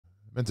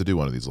meant to do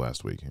one of these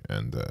last week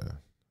and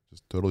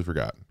just totally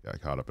forgot.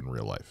 Got caught up in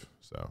real life.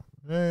 So,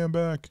 hey, I'm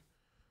back.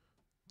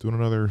 Doing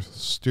another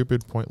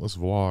stupid, pointless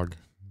vlog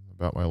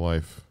about my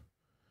life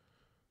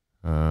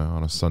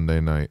on a Sunday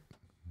night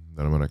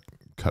that I'm going to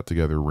cut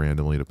together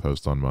randomly to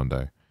post on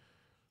Monday.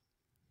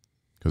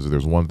 Because if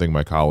there's one thing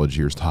my college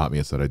years taught me,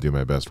 it's that I do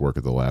my best work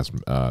at the last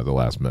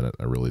minute.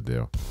 I really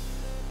do.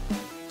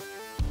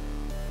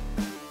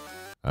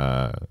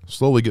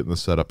 Slowly getting the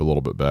setup a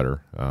little bit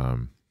better.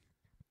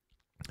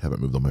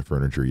 Haven't moved all my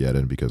furniture yet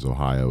in because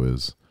Ohio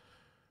is,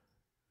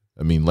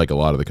 I mean, like a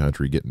lot of the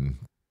country, getting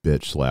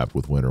bitch slapped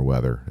with winter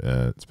weather.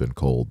 It's been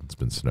cold. It's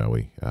been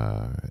snowy.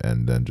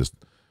 And then just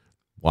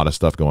a lot of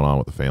stuff going on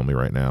with the family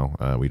right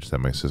now. We just had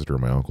my sister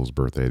and my uncle's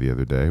birthday the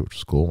other day, which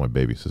is cool. My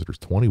baby sister's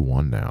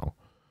 21 now.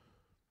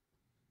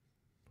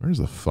 Where does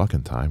the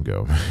fucking time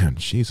go, man?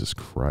 Jesus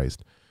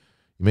Christ.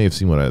 You may have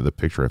seen the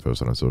picture I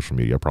posted on social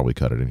media. I'll probably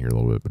cut it in here a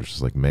little bit, but it's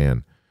just like,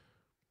 man,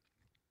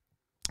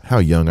 how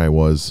young I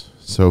was.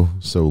 So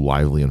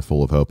lively and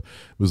full of hope.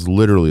 It was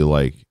literally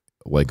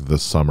like the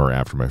summer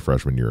after my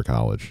freshman year of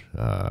college.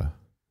 And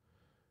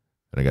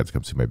I got to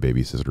come see my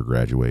baby sister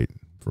graduate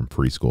from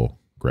preschool,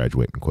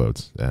 graduate in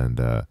quotes. And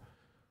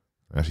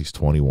now she's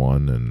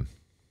 21 and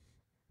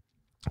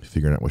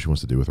figuring out what she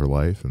wants to do with her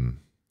life. And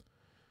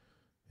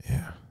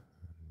yeah.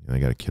 I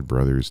got a kid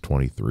brother who's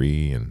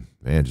 23, and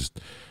man, just,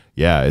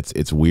 yeah,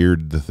 it's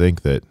weird to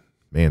think that,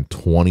 man,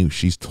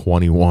 she's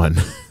 21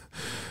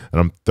 and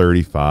I'm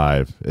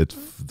 35.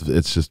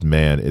 It's just,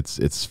 man,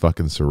 it's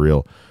fucking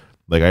surreal.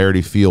 Like, I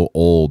already feel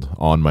old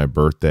on my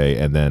birthday,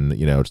 and then,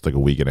 you know, just like a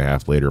week and a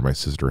half later, my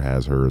sister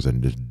has hers,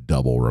 and just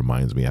double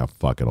reminds me how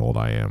fucking old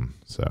I am.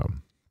 So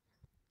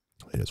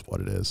it is what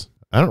it is.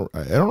 I don't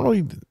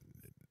really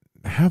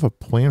have a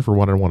plan for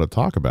what I want to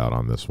talk about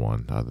on this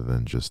one, other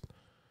than just,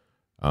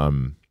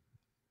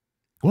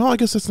 well, I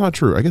guess that's not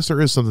true. I guess there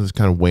is something that's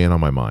kind of weighing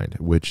on my mind,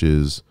 which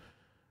is,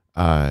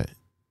 I've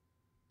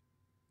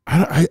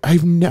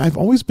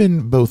always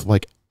been both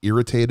like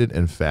irritated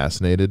and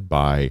fascinated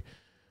by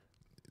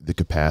the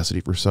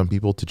capacity for some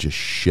people to just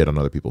shit on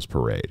other people's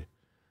parade.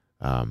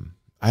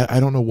 I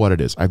don't know what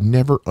it is. I've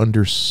never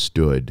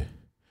understood.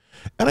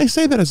 And I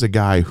say that as a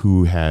guy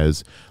who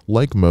has,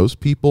 like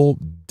most people,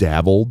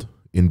 dabbled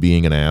in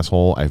being an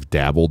asshole. I've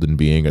dabbled in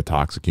being a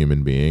toxic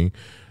human being,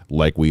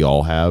 like we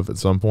all have at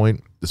some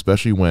point,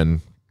 especially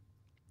when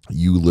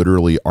you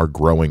literally are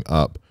growing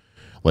up.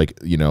 Like,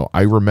 you know,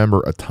 I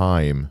remember a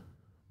time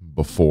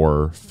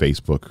before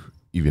Facebook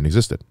even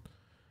existed.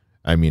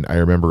 I mean, I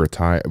remember a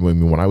time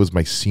when I was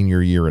my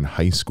senior year in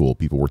high school,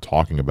 people were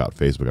talking about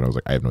Facebook, and I was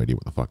like, I have no idea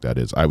what the fuck that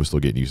is. I was still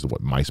getting used to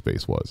what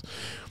MySpace was.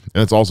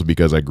 And it's also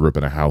because I grew up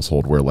in a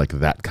household where, like,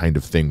 that kind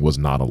of thing was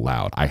not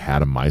allowed. I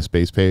had a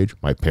MySpace page.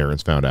 My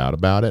parents found out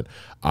about it.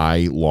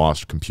 I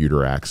lost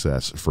computer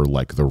access for,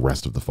 like, the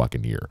rest of the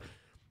fucking year.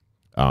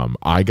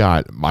 I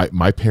got,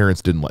 my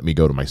parents didn't let me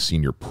go to my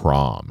senior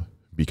prom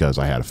because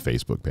I had a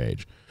Facebook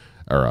page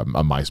or a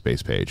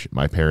MySpace page.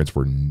 My parents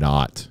were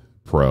not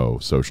pro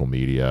social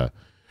media,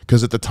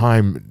 because at the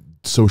time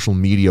social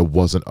media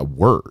wasn't a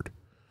word.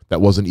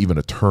 That wasn't even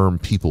a term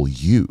people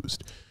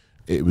used.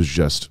 It was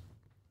just,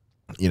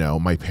 you know,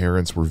 my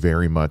parents were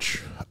very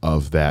much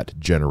of that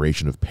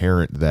generation of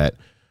parent that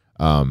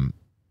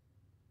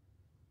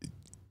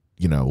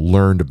you know,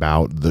 learned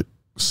about the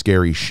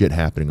scary shit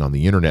happening on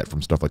the internet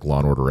from stuff like Law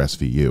and Order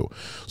SVU.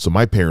 So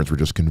my parents were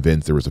just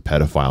convinced there was a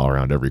pedophile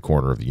around every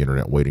corner of the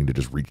internet waiting to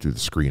just reach through the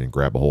screen and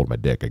grab a hold of my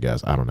dick, I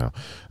guess. I don't know.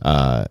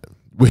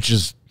 Which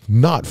is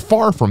not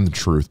far from the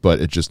truth,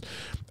 but it just,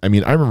 I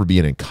mean, I remember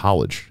being in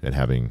college and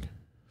having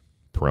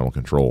parental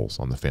controls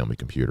on the family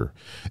computer.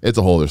 It's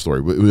a whole other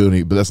story,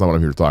 but that's not what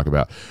I'm here to talk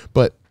about.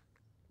 But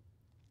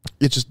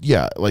it's just,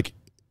 yeah, like,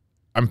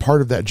 I'm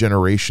part of that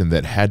generation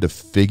that had to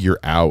figure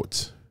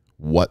out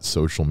what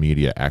social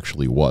media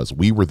actually was.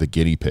 We were the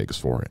guinea pigs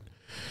for it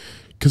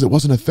because it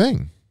wasn't a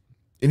thing.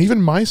 And even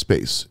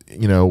MySpace,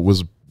 you know,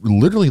 was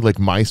literally like,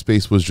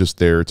 MySpace was just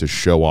there to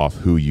show off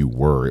who you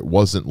were. It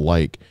wasn't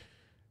like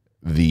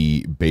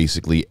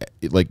basically,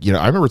 like, you know,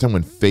 I remember a time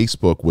when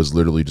Facebook was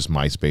literally just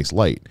MySpace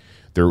Lite.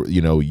 There,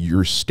 you know,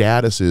 your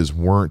statuses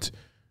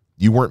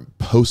you weren't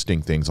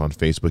posting things on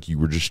Facebook. You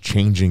were just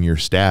changing your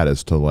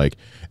status to, like,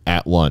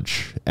 at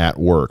lunch, at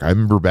work. I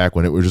remember back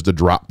when it was just a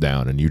drop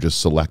down and you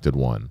just selected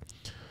one.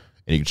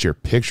 And you could share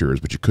pictures,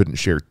 but you couldn't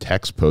share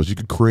text posts. You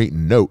could create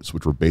notes,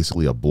 which were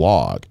basically a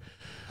blog.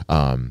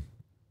 But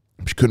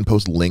you couldn't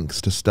post links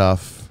to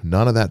stuff.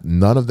 None of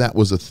that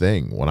was a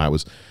thing when I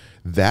was.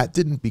 That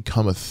didn't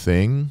become a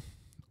thing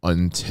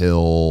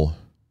until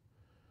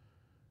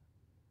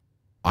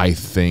I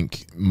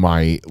think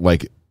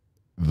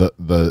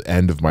the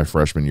end of my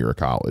freshman year of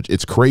college.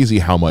 It's crazy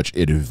how much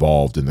it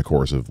evolved in the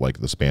course of, like,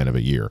 the span of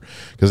a year,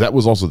 because that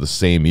was also the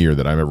same year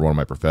that I remember one of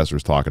my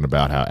professors talking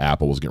about how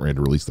Apple was getting ready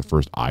to release the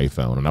first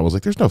iPhone, and I was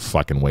like, there's no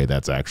fucking way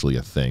that's actually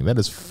a thing. That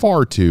is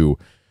far too,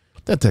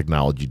 that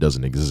technology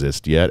doesn't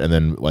exist yet. And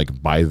then,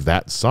 like, by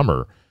that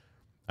summer,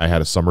 I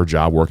had a summer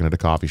job working at a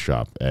coffee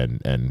shop,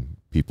 and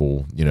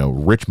people, you know,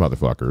 rich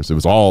motherfuckers. It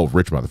was all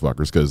rich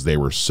motherfuckers because they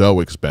were so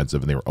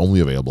expensive and they were only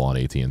available on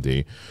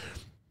AT&T.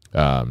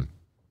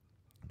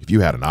 If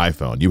you had an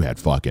iPhone, you had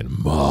fucking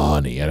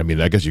money. And I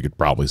mean, I guess you could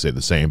probably say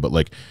the same, but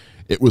like,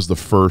 it was the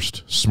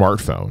first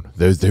smartphone.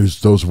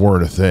 Those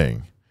weren't a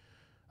thing.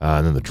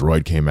 And then the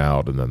Droid came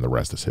out, and then the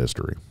rest is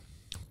history.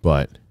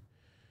 But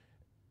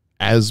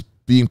as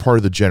being part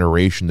of the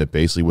generation that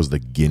basically was the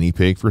guinea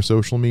pig for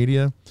social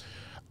media,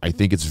 I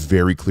think it's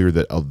very clear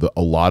that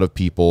a lot of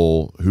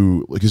people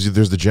who, because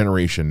there's the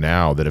generation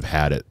now that have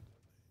had it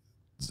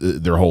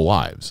their whole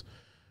lives,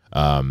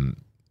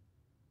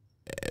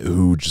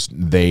 who just,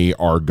 they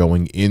are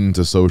going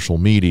into social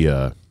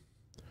media.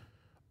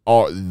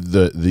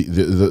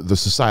 The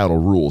societal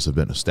rules have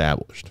been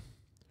established.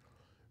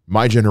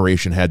 My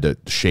generation had to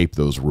shape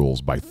those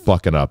rules by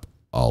fucking up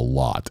a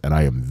lot, and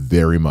I am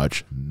very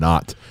much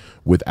not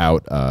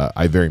without.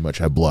 I very much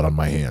have blood on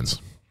my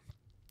hands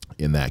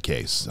in that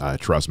case.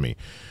 Trust me.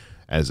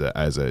 I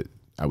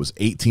was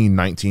 18,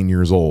 19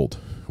 years old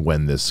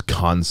when this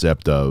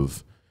concept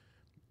of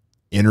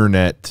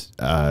internet,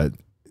 I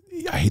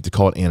hate to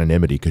call it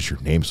anonymity because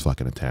your name's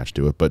fucking attached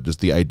to it, but just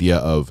the idea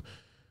of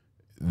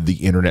the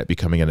internet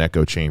becoming an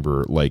echo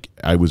chamber, like,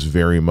 I was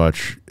very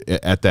much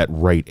at that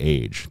right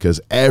age, because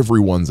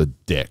everyone's a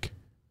dick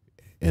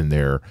in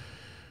their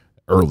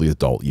early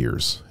adult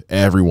years.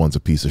 Everyone's a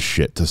piece of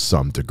shit to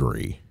some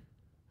degree.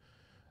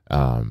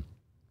 And,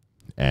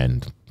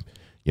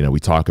 you know,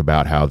 we talk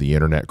about how the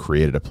internet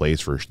created a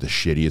place for the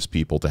shittiest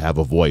people to have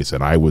a voice,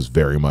 and I was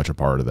very much a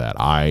part of that.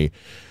 I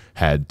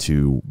had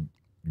to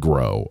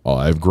grow.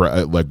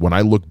 Like, when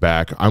I look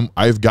back,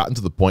 I've gotten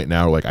to the point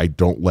now, like, I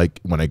don't like,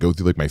 when I go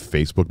through like my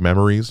Facebook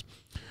memories,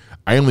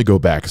 I only go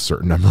back a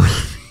certain number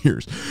of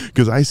years,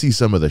 because I see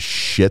some of the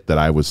shit that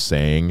I was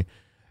saying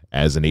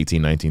as an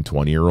 18, 19,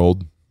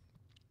 20-year-old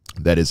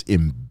that is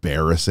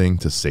embarrassing,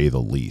 to say the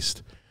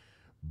least.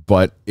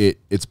 But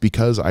it's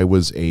because I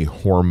was a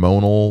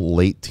hormonal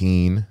late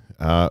teen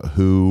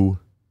who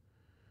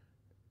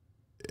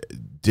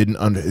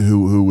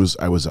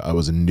I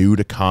was new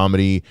to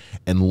comedy,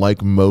 and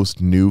like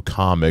most new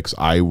comics,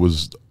 I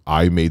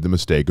made the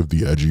mistake of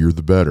the edgier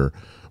the better.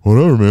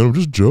 Whatever, man, I'm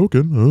just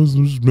joking. I was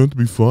just meant to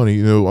be funny.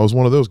 You know, I was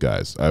one of those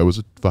guys. I was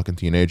a fucking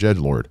teenage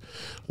edgelord,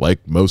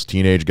 like most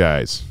teenage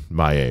guys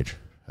my age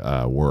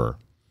were,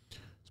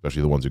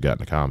 especially the ones who got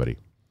into comedy.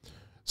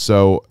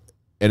 So,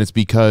 and it's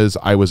because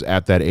I was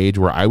at that age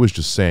where I was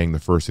just saying the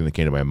first thing that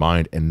came to my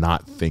mind and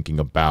not thinking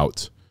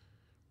about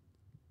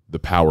the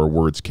power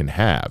words can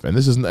have. And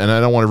this isn't, and I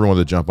don't want everyone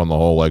to jump on the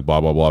whole like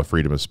blah blah blah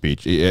freedom of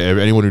speech.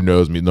 Anyone who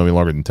knows me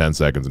longer than 10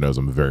 seconds knows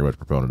I'm very much a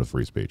proponent of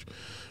free speech.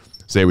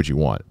 Say what you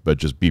want, but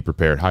just be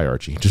prepared. Hi,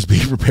 Archie. Just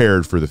be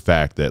prepared for the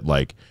fact that,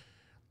 like,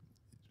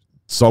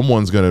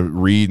 someone's going to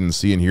read and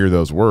see and hear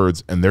those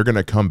words, and they're going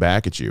to come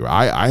back at you.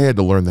 I had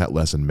to learn that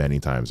lesson many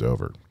times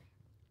over,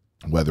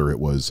 whether it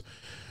was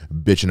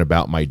bitching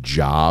about my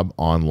job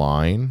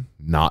online,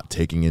 not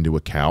taking into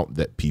account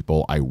that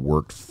people I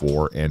worked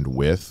for and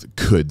with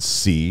could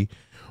see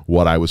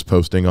what I was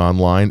posting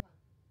online.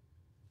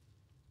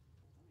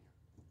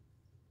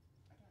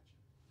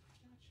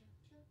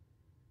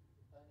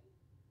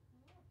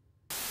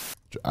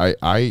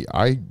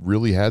 I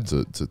really had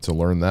to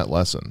learn that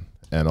lesson,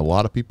 and a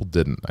lot of people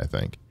didn't, I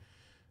think,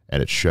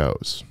 and it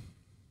shows.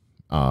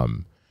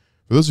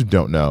 For those who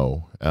don't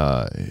know,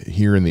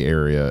 here in the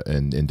area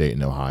in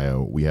Dayton,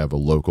 Ohio, we have a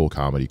local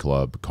comedy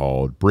club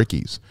called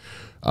Bricky's.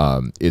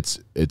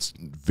 It's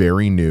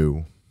very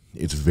new.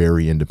 It's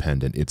very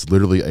independent. It's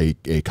literally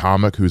a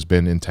comic who's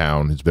been in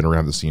town, who's been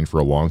around the scene for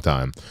a long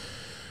time,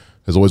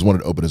 has always wanted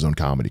to open his own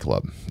comedy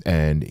club.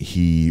 And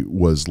he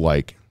was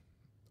like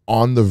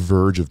on the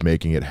verge of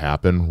making it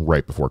happen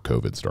right before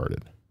COVID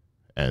started.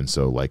 And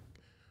so, like,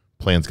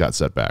 plans got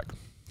set back.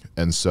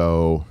 And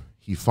so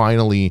he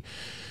finally,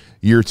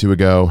 a year or two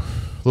ago,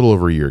 a little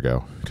over a year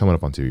ago, coming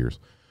up on 2 years,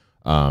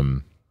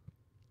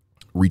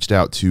 reached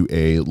out to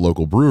a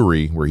local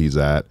brewery where he's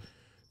at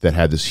that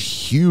had this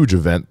huge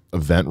event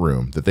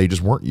room that they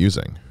just weren't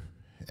using.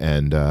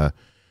 And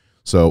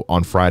so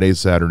on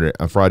Fridays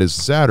and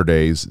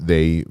Saturdays,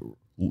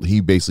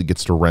 he basically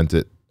gets to rent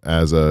it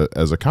as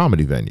a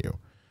comedy venue.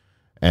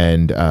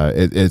 And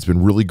it's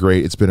been really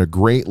great. It's been a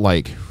great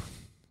like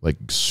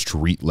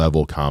street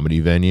level comedy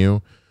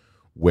venue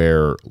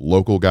where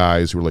local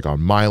guys who are like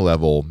on my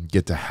level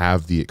get to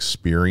have the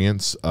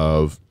experience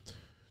of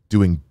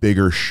doing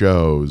bigger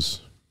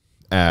shows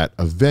at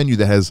a venue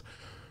that has,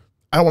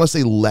 I don't want to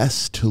say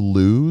less to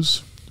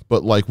lose,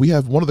 but like we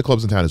have one of the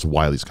clubs in town is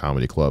Wiley's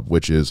Comedy Club,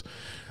 which is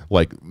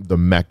like the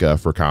mecca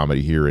for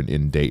comedy here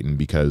in Dayton,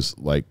 because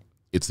like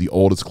it's the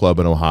oldest club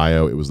in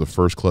Ohio. It was the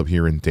first club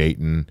here in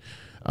Dayton.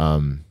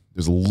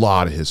 There's a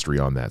lot of history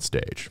on that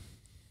stage,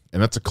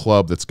 and that's a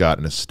club that's got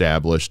an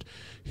established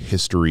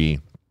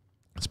history.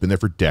 It's been there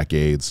for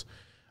decades.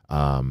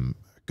 Going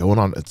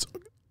on,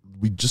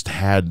 we just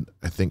had,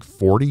 I think,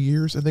 40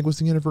 years, I think was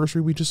the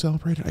anniversary we just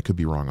celebrated. I could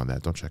be wrong on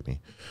that. Don't check me.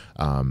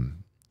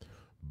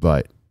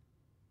 But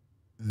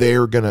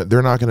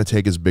they're not gonna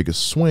take as big as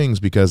swings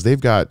because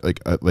they've got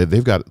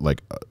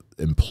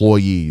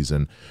employees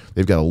and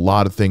they've got a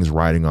lot of things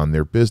riding on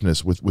their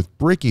business. With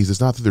Brickies, it's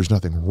not that there's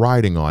nothing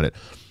riding on it,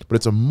 but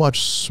it's a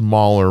much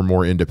smaller,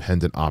 more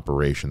independent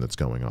operation that's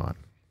going on.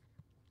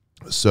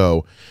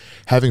 So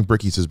having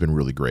Brickies has been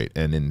really great.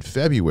 And in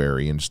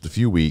February, in just a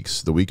few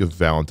weeks, the week of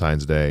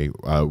Valentine's Day,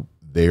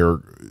 they're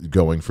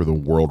going for the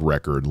world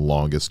record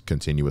longest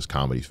continuous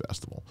comedy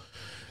festival.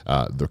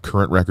 The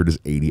current record is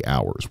 80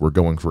 hours. We're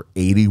going for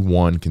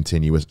 81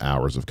 continuous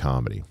hours of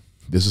comedy.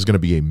 This is going to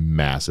be a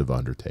massive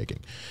undertaking.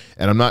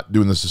 And I'm not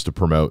doing this just to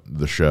promote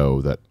the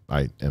show that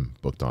I am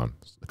booked on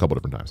a couple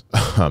different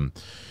times.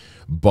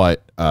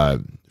 But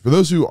for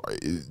those who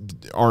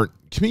aren't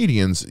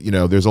comedians, you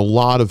know, there's a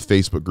lot of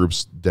Facebook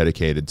groups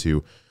dedicated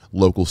to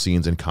local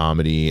scenes and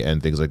comedy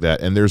and things like that.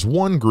 And there's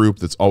one group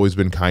that's always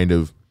been kind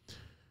of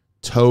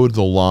towed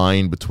the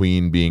line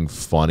between being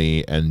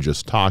funny and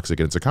just toxic.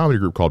 And it's a comedy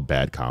group called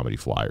Bad Comedy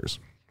Flyers.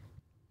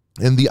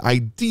 And the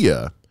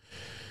idea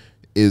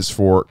is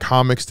for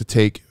comics to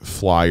take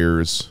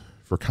flyers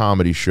for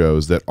comedy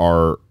shows that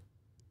are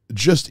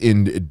just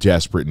in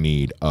desperate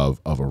need of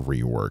a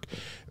rework.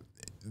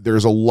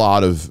 There's a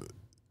lot of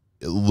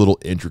little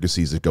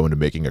intricacies that go into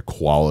making a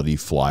quality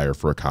flyer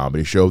for a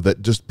comedy show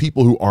that just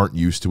people who aren't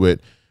used to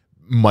it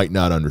might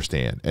not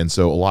understand. And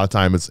so a lot of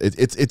time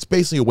it's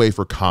basically a way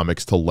for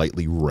comics to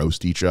lightly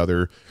roast each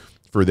other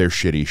for their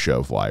shitty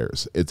show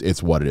flyers.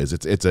 It's what it is.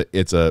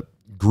 It's a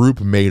group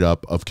made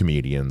up of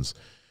comedians,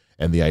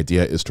 and the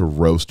idea is to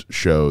roast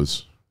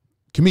shows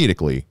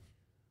comedically,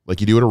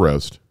 like you do at a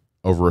roast,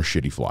 over a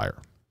shitty flyer,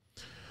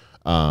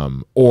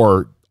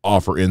 or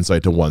offer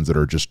insight to ones that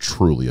are just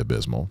truly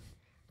abysmal.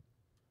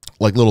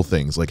 Like little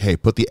things, like, hey,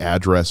 put the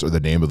address or the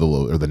name of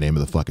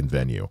the fucking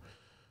venue.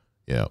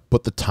 You know,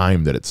 put the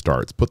time that it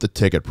starts, put the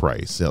ticket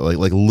price, you know,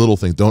 like little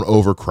things. Don't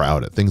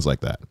overcrowd it, things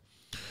like that.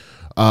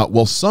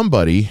 Well,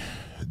 somebody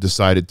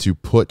decided to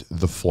put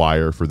the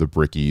flyer for the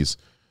Brickies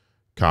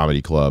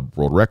Comedy Club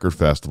World Record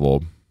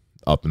Festival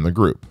up in the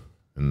group,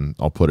 and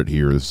I'll put it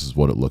here. This is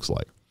what it looks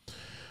like,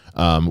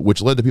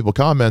 which led to people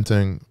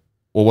commenting,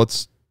 "Well,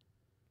 what's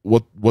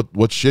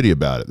shitty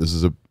about it?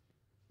 It's a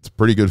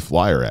pretty good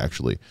flyer,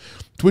 actually."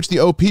 To which the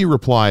OP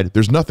replied,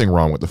 "There's nothing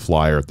wrong with the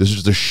flyer. This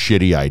is just a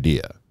shitty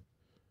idea."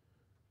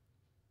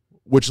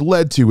 Which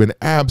led to an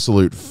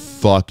absolute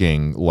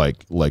fucking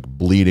like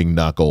bleeding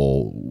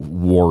knuckle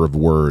war of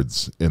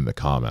words in the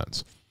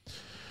comments.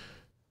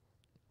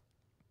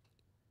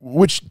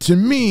 Which to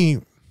me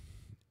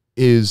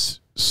is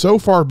so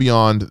far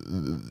beyond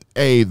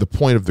the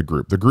point of the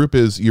group. The group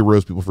is you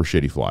roast people for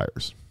shitty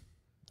flyers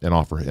and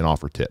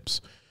offer tips.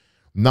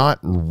 Not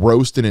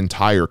roast an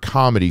entire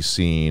comedy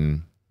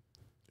scene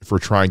for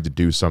trying to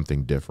do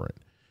something different.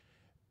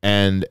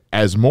 And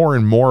as more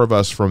and more of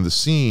us from the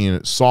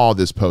scene saw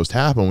this post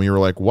happen, we were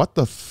like, what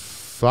the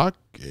fuck?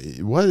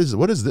 What is this?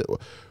 What is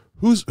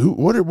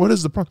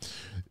the problem?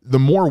 The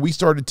more we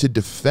started to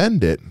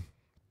defend it,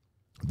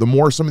 the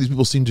more some of these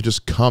people seem to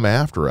just come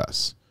after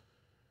us.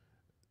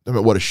 I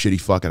mean, what a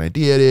shitty fucking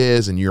idea it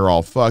is, and you're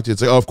all fucked.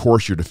 It's like, oh, of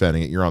course you're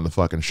defending it. You're on the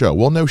fucking show.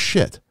 Well, no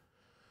shit.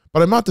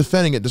 But I'm not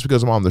defending it just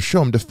because I'm on the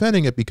show. I'm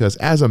defending it because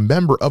as a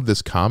member of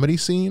this comedy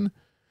scene,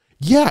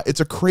 yeah, it's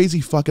a crazy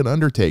fucking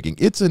undertaking.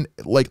 It's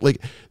like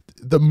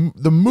the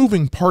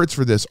moving parts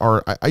for this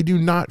are, I do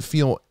not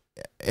feel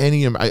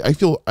any,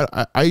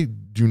 I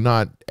do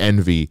not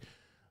envy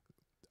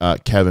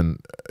Kevin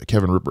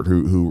Rupert,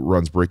 who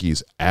runs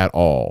Brickies, at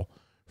all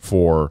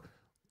for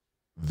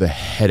the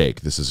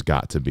headache this has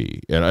got to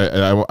be. And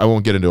I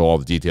won't get into all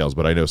the details,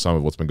 but I know some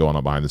of what's been going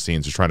on behind the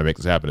scenes just trying to make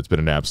this happen. It's been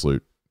an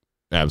absolute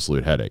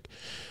headache,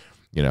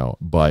 you know,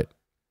 but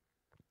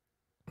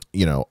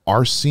you know,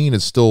 our scene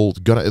is still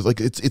gonna, like,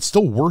 it's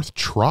still worth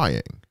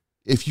trying.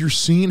 If your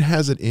scene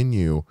has it in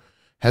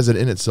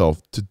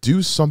itself to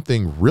do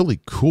something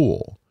really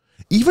cool,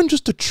 even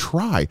just to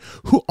try,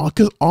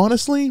 because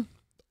honestly,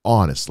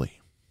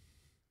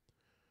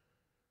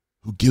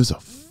 who gives a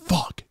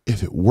fuck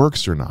if it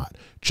works or not?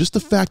 Just the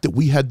fact that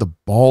we're having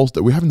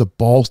the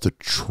balls to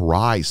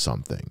try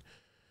something,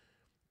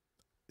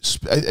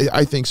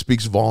 I think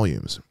speaks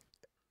volumes.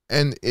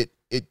 And it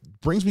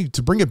brings me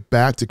to bring it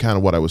back to kind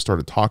of what I was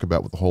starting to talk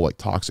about with the whole like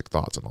toxic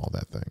thoughts and all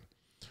that thing.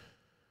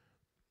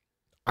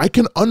 I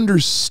can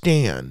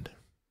understand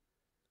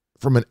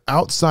from an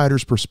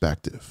outsider's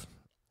perspective,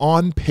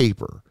 on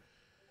paper,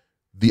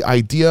 the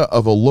idea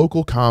of a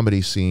local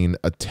comedy scene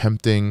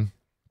attempting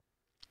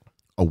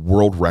a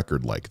world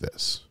record like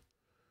this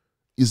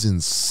is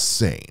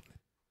insane.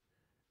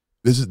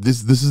 This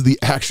is the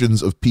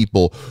actions of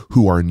people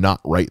who are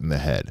not right in the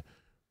head.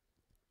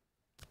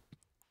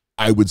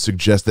 I would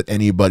suggest that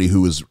anybody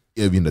who is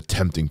even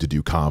attempting to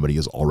do comedy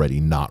is already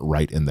not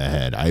right in the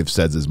head. I've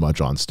said as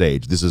much on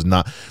stage. This is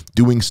not,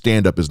 doing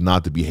stand-up is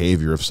not the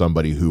behavior of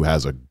somebody who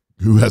has a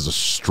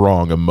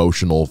strong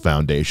emotional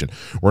foundation.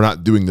 We're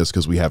not doing this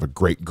because we have a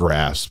great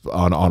grasp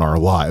on our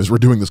lives. We're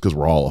doing this because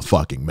we're all a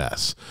fucking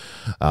mess.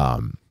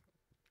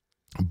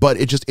 But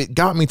it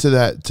got me to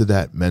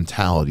that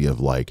mentality of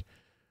like,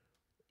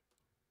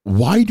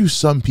 why do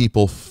some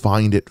people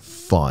find it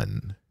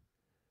fun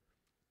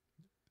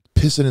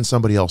pissing in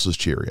somebody else's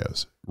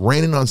Cheerios,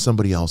 raining on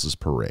somebody else's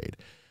parade?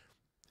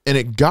 And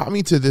it got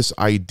me to this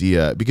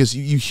idea, because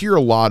you hear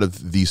a lot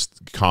of these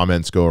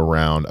comments go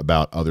around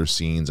about other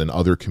scenes and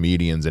other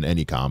comedians in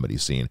any comedy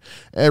scene.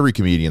 Every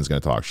comedian's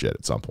going to talk shit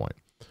at some point.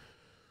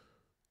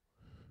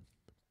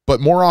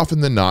 But more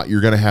often than not, you're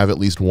going to have at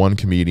least one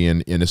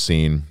comedian in a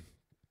scene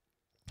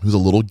who's a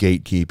little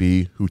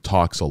gatekeepy, who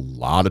talks a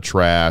lot of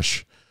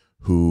trash,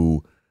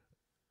 who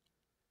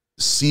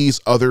sees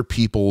other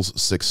people's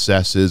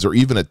successes or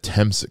even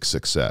attempts at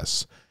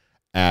success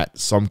at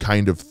some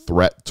kind of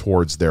threat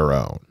towards their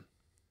own.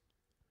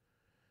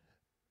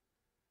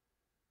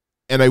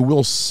 And I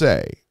will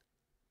say,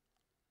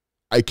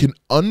 I can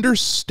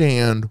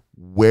understand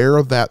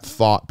where that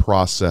thought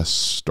process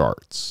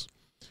starts.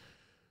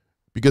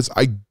 Because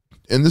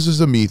and this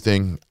is a me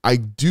thing, I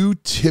do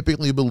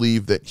typically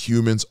believe that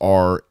humans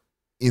are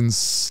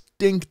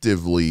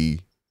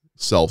instinctively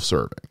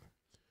self-serving.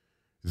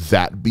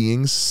 That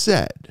being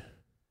said,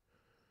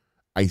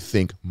 I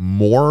think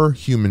more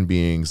human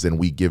beings than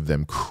we give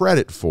them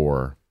credit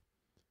for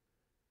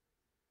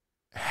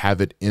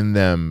have it in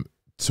them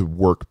to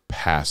work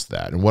past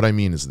that. And what I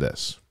mean is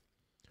this.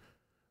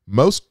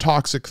 Most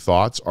toxic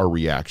thoughts are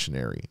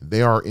reactionary.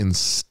 They are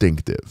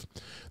instinctive.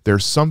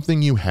 There's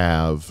something you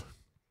have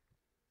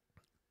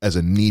as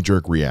a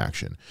knee-jerk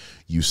reaction.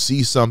 You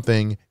see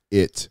something,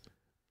 it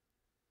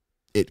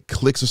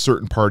clicks a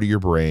certain part of your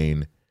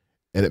brain,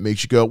 and it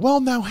makes you go, well,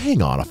 now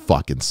hang on a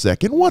fucking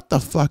second. What the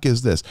fuck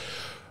is this?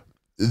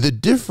 The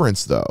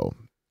difference, though,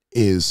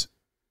 is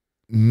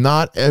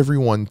not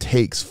everyone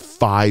takes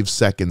 5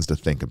 seconds to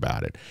think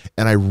about it.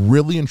 And I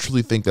really and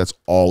truly think that's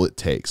all it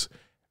takes.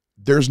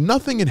 There's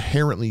nothing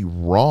inherently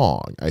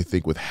wrong, I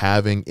think, with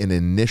having an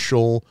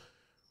initial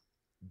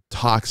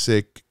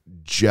toxic,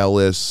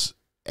 jealous,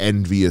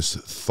 envious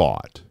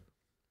thought.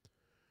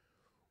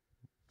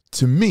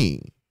 To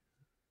me,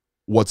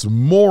 what's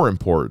more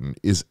important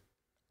is,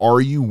 are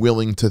you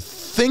willing to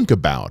think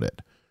about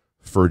it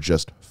for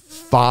just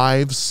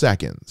 5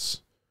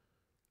 seconds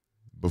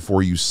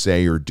before you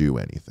say or do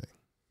anything?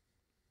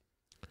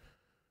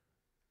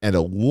 And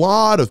a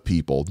lot of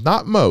people,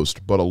 not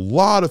most, but a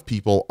lot of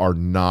people are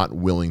not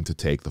willing to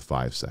take the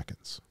 5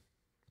 seconds.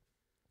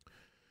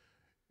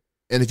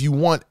 And if you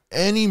want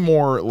any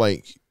more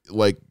like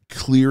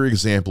clear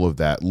example of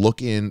that,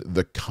 look in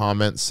the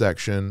comment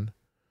section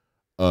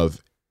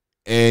of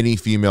any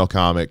female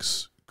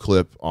comics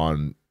clip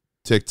on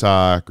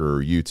TikTok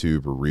or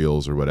YouTube or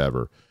Reels or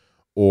whatever,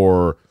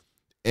 or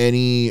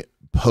any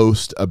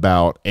post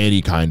about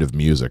any kind of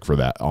music, for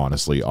that,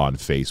 honestly, on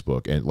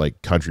Facebook, and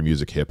like country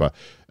music, hip hop.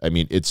 I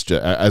mean, it's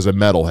just, as a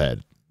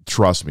metalhead,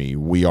 trust me,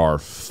 we are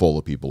full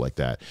of people like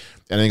that.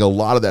 And I think a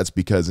lot of that's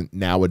because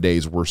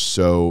nowadays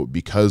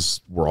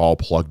because we're all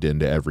plugged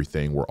into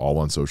everything, we're all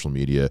on social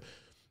media.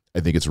 I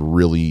think it's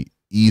really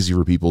easy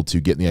for people to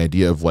get in the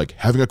idea of like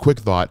having a quick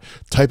thought,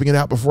 typing it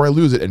out before I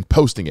lose it, and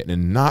posting it,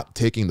 and not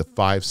taking the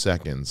 5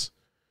 seconds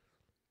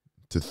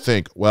to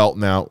think, well,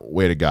 now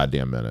wait a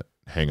goddamn minute,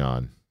 hang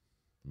on,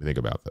 let me think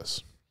about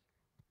this.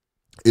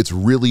 It's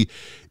really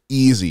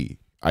easy,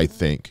 I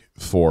think,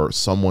 for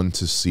someone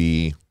to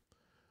see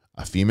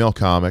a female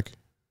comic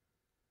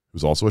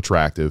who's also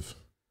attractive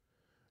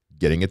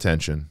getting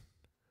attention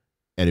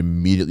and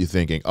immediately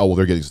thinking, oh, well,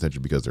 they're getting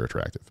attention because they're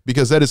attractive.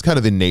 Because that is kind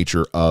of the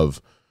nature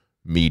of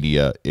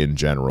media in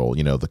general.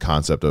 You know, the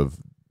concept of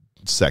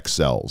sex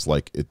sells.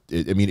 Like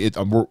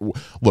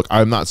look,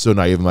 I'm not so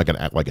naive. I'm not going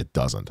to act like it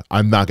doesn't.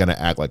 I'm not going to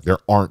act like there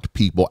aren't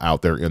people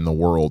out there in the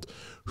world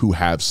who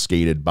have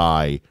skated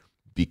by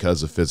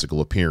because of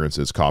physical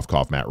appearances. Cough,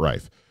 cough, Matt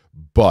Rife.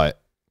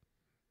 But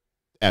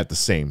at the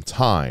same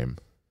time,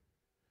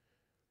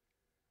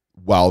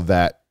 while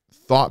that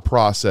thought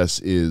process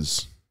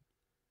is,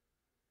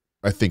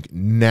 I think,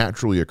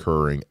 naturally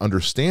occurring,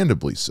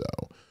 understandably so,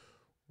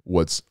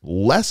 what's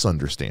less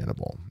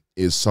understandable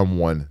is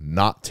someone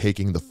not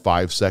taking the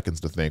 5 seconds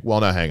to think,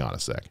 well, now hang on a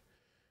sec.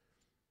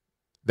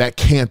 That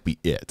can't be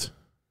it.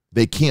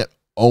 They can't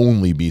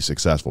only be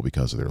successful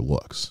because of their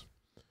looks.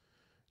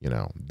 You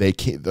know, they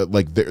can't,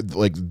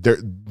 their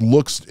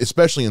looks,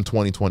 especially in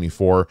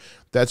 2024,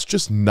 that's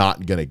just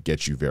not going to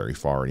get you very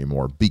far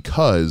anymore,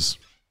 because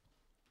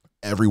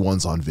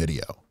everyone's on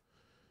video.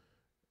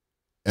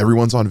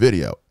 Everyone's on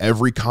video.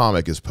 Every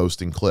comic is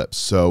posting clips.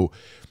 So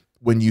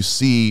when you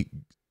see,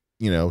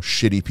 you know,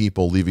 shitty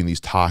people leaving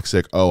these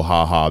toxic, oh,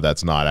 haha,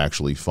 that's not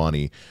actually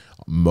funny,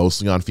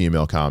 mostly on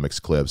female comics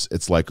clips,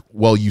 it's like,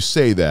 well, you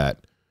say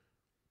that,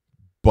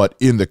 but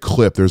in the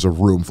clip, there's a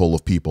room full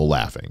of people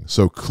laughing.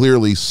 So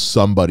clearly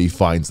somebody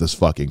finds this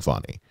fucking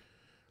funny.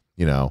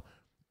 You know,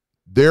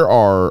 there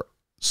are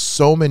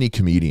so many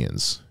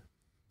comedians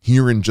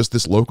here in just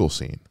this local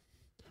scene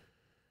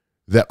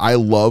that I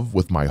love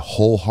with my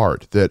whole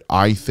heart, that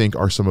I think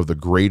are some of the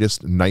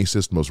greatest,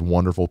 nicest, most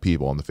wonderful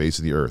people on the face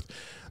of the earth,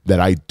 that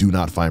I do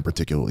not find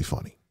particularly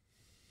funny.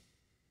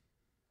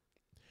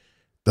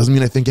 Doesn't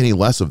mean I think any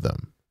less of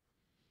them,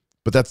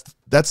 But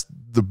that's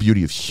the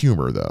beauty of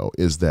humor, though,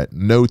 is that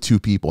no two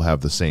people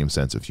have the same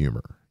sense of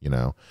humor. You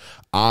know,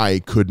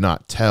 I could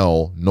not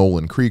tell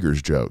Nolan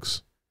Krieger's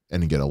jokes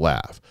and get a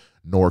laugh,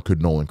 nor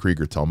could Nolan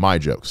Krieger tell my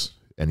jokes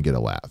and get a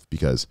laugh,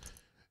 because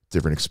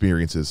different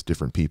experiences,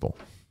 different people.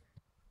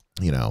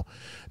 You know,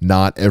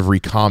 not every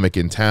comic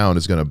in town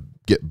is going to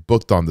get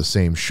booked on the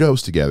same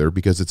shows together,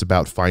 because it's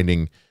about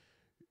finding,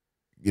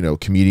 you know,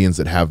 comedians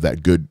that have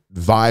that good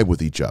vibe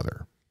with each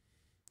other.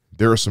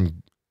 There are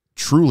some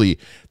truly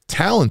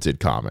talented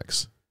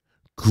comics,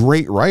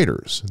 great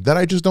writers, that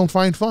I just don't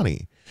find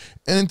funny.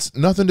 And it's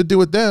nothing to do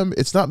with them.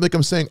 It's not like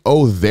I'm saying,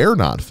 oh, they're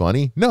not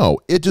funny. No,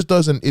 it just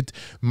doesn't.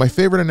 My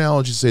favorite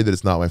analogy is to say that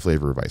it's not my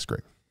flavor of ice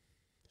cream.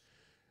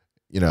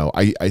 You know,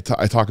 I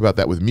talk about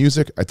that with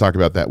music. I talk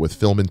about that with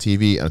film and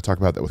TV, and I talk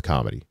about that with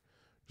comedy.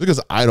 Just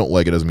because I don't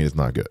like it doesn't mean it's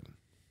not good.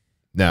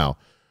 Now,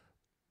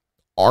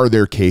 are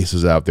there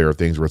cases out there of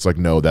things where it's like,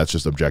 no, that's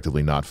just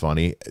objectively not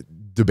funny?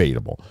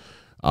 Debatable.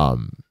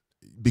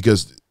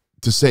 Because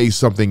to say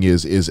something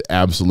is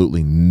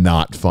absolutely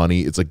not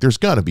funny, it's like there's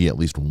got to be at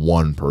least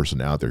one person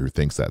out there who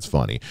thinks that's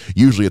funny.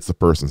 Usually it's the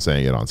person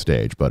saying it on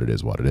stage, but it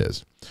is what it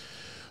is.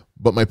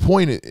 But my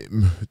point,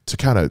 to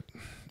kind of,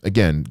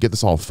 again, get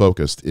this all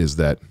focused, is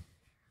that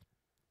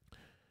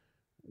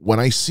when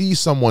I see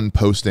someone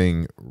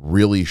posting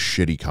really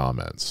shitty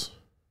comments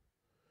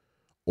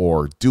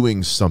or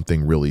doing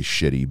something really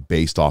shitty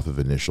based off of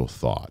initial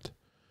thought,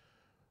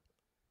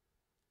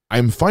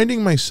 I'm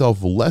finding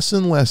myself less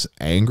and less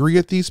angry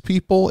at these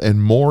people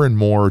and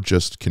more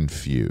just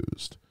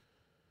confused.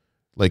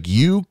 Like,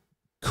 you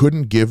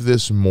couldn't give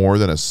this more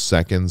than a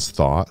second's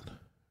thought?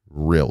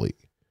 Really?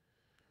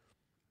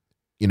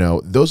 You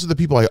know, those are the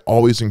people I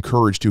always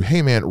encourage to,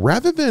 hey man,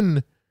 rather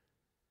than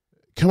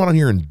coming on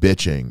here and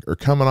bitching or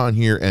coming on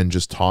here and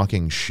just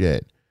talking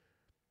shit,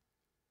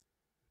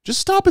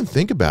 just stop and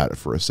think about it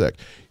for a sec.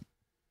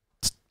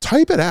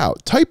 Type it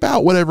out. Type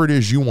out whatever it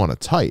is you want to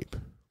type.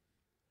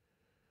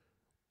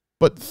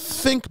 But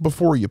think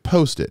before you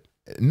post it.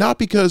 Not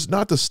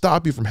to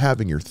stop you from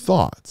having your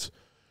thoughts,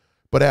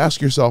 but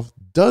ask yourself,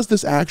 does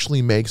this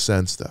actually make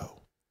sense,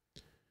 though?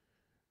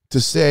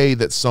 To say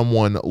that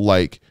someone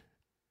like,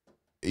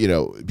 you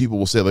know, people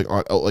will say like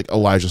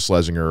Elijah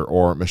Schlesinger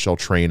or Michelle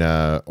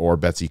Trina or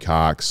Betsy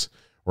Cox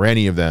or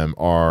any of them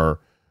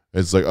are,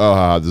 it's like,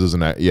 oh, this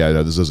isn't that. Yeah,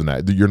 no, this isn't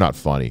that. You're not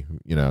funny.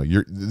 You know,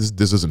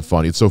 this isn't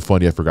funny. It's so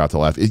funny I forgot to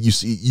laugh. You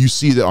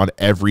see that on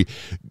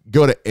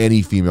go to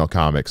any female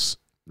comics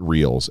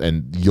reels,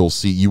 and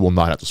you will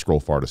not have to scroll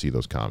far to see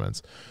those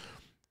comments.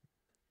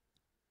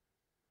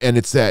 And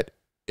it's that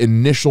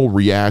initial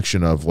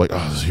reaction of like,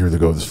 oh, here they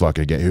go, this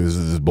fucking again. This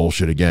is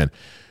bullshit again.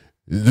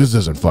 This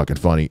isn't fucking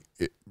funny.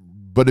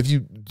 But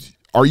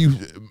are you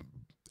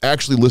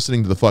actually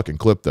listening to the fucking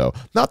clip, though?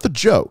 Not the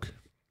joke,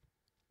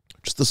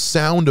 just the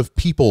sound of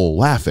people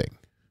laughing.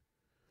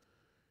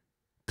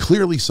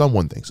 Clearly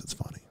someone thinks it's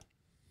funny.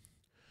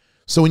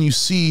 So when you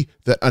see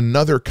that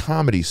another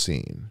comedy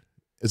scene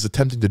is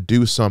attempting to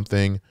do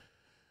something,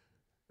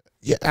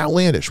 yeah,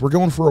 outlandish. We're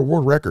going for a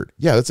world record.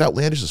 Yeah, that's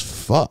outlandish as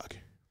fuck.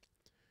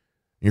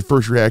 Your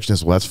first reaction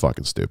is, well, that's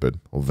fucking stupid.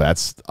 Well,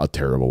 that's a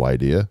terrible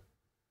idea.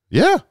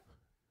 Yeah,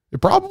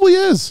 it probably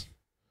is.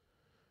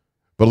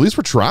 But at least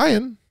we're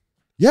trying.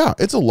 Yeah,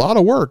 it's a lot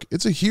of work.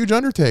 It's a huge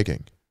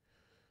undertaking.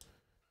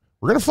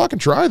 We're going to fucking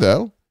try,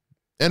 though.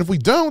 And if we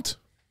don't,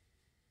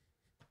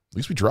 at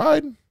least we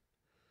tried.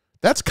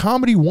 That's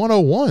comedy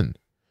 101.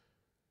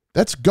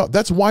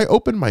 That's why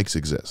open mics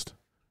exist.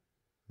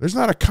 There's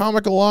not a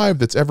comic alive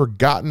that's ever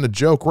gotten a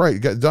joke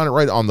right, done it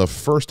right on the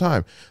first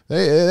time.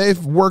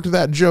 They've worked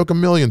that joke a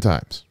million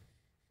times.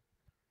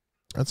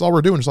 That's all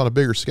we're doing, just on a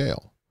bigger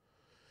scale.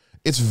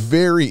 It's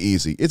very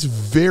easy. It's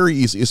very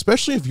easy,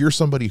 especially if you're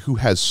somebody who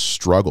has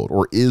struggled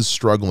or is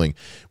struggling.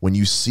 When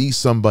you see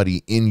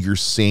somebody in your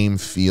same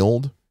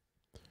field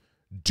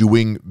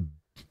doing,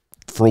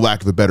 for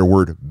lack of a better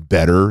word,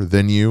 better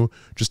than you,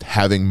 just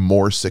having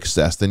more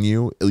success than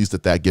you, at least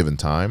at that given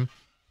time,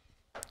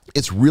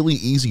 it's really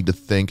easy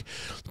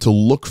to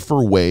look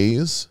for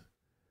ways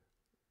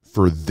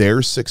for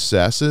their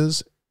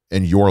successes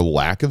and your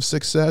lack of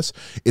success.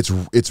 It's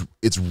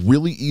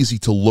really easy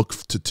to look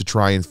to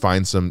try and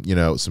find some, you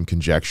know, some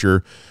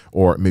conjecture,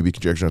 or maybe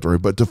conjecture not the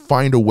right, but to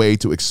find a way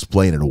to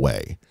explain it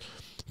away.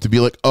 To be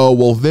like, oh,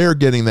 well, they're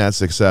getting that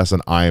success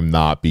and I'm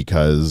not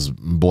because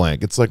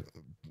blank. It's like,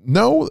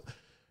 no,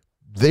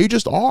 they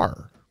just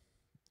are.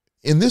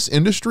 In this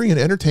industry and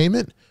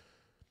entertainment,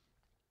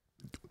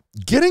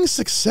 getting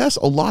success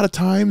a lot of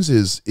times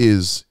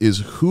is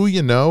who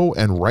you know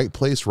and right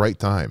place, right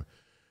time.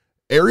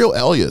 Ariel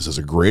Elias is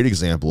a great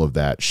example of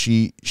that.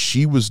 She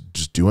was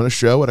just doing a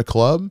show at a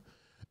club,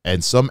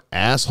 and some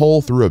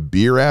asshole threw a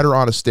beer at her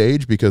on a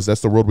stage, because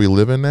that's the world we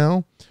live in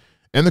now,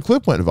 and the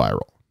clip went viral.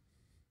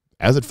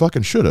 As it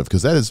fucking should have,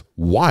 because that is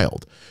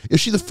wild. Is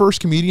she the first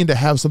comedian to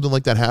have something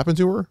like that happen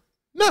to her?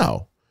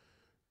 No.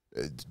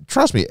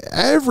 Trust me,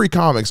 every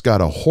comic's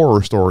got a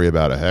horror story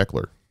about a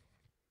heckler.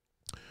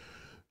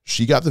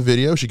 She got the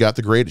video. She got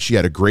the great. She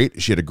had a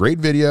great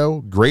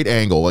video, great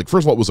angle. Like,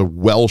 first of all, it was a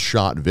well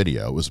shot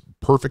video. It was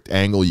perfect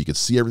angle. You could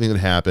see everything that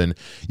happened.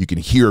 You can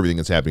hear everything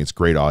that's happening. It's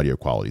great audio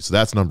quality. So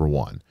that's number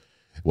one.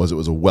 It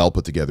was a well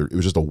put together. It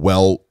was just a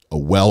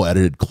well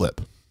edited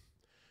clip.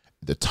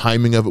 The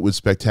timing of it was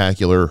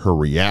spectacular. Her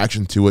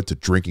reaction to it, to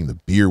drinking the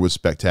beer, was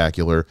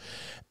spectacular.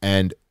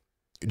 And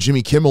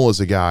Jimmy Kimmel is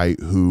a guy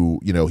who,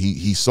 you know,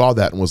 he saw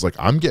that and was like,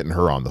 I'm getting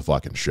her on the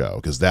fucking show,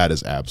 because that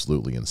is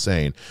absolutely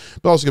insane.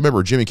 But also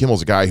remember, Jimmy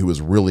Kimmel's a guy who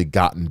has really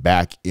gotten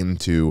back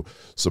into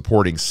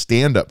supporting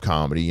stand-up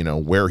comedy, you know,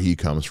 where he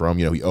comes from.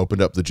 You know, he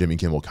opened up the Jimmy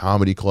Kimmel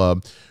Comedy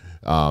Club,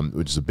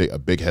 which is a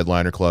big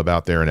headliner club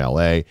out there in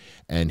LA,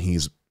 and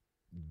he's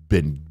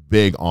been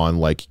big on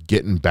like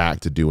getting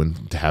back to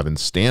having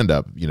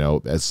stand-up, you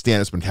know, as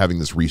stand-up's been having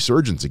this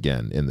resurgence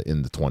again in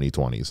the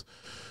 2020s.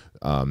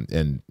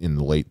 And in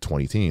the late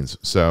 20-teens.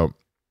 So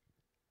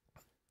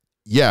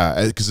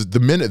yeah, because the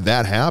minute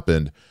that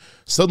happened,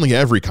 suddenly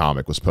every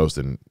comic was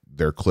posting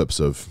their clips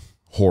of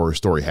horror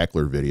story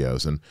heckler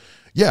videos. And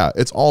yeah,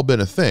 it's all been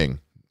a thing,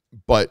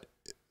 but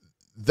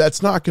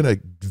that's not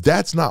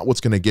what's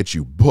gonna get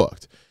you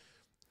booked.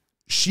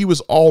 She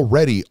was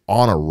already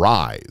on a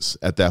rise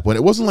at that point.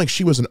 It wasn't like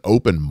she was an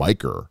open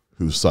micer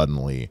who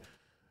suddenly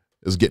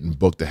is getting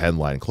booked to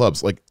headline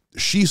clubs. Like,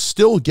 she's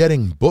still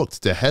getting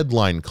booked to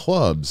headline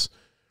clubs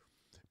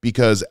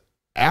because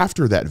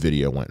after that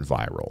video went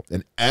viral,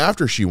 and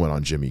after she went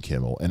on Jimmy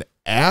Kimmel, and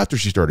after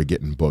she started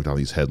getting booked on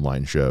these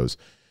headline shows,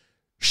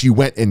 she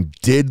went and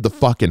did the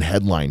fucking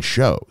headline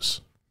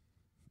shows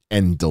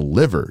and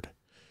delivered.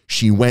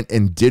 She went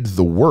and did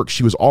the work.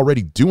 She was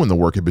already doing the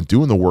work, had been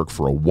doing the work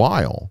for a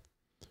while.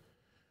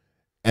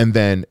 And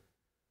then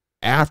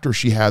after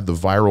she had the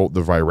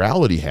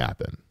virality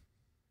happen,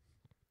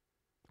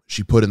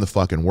 she put in the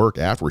fucking work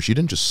afterwards. She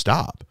didn't just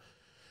stop,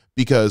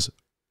 because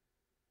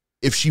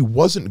if she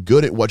wasn't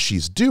good at what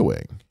she's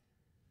doing,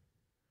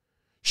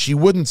 she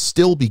wouldn't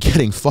still be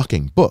getting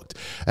fucking booked.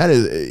 That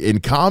is, in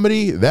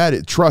comedy,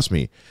 trust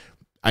me,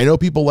 I know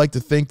people like to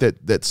think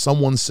that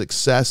someone's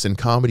success in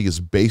comedy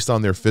is based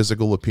on their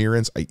physical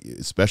appearance,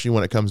 especially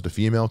when it comes to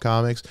female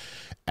comics.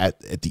 At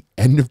the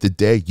end of the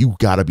day, you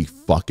gotta be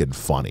fucking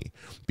funny,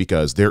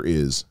 because there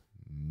is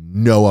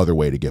no other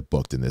way to get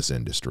booked in this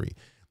industry.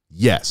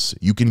 Yes,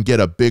 you can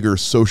get a bigger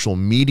social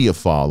media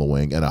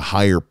following and a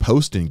higher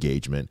post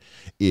engagement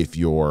if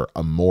you're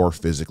a more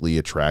physically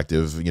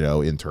attractive, you know,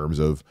 in terms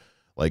of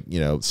like, you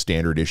know,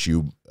 standard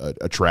issue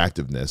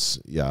attractiveness.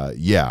 Yeah,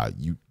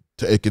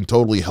 it can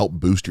totally help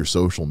boost your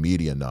social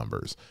media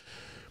numbers.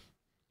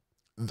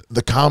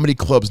 The comedy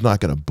club's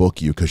not going to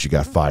book you because you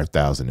got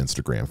 5,000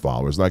 Instagram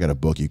followers. It's not going to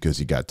book you because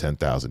you got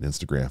 10,000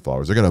 Instagram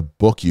followers. They're going to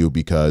book you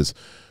because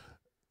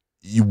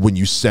when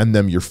you send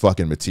them your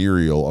fucking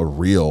material, a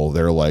reel,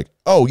 they're like,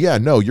 oh yeah,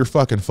 no, you're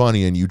fucking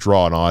funny and you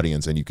draw an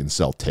audience and you can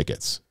sell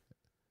tickets.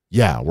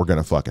 Yeah, we're going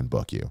to fucking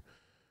book you.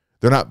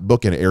 They're not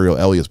booking Ariel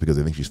Elias because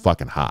they think she's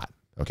fucking hot.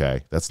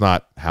 Okay. That's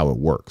not how it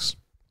works.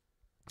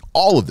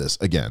 All of this,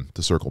 again,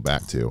 to circle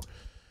back to,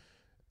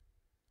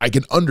 I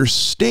can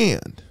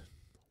understand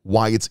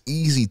why it's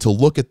easy to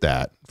look at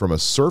that from a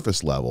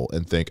surface level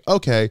and think,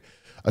 okay,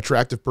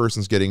 attractive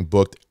person's getting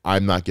booked,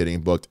 I'm not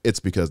getting booked. It's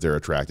because they're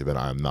attractive and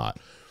I'm not.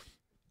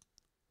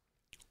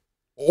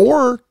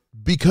 Or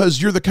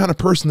because you're the kind of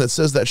person that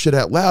says that shit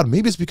out loud.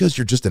 Maybe it's because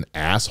you're just an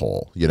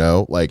asshole, you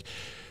know? Like,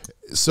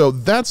 so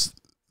that's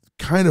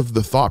kind of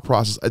the thought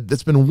process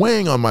that's been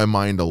weighing on my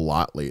mind a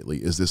lot lately,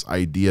 is this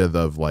idea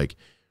of like,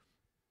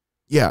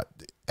 yeah,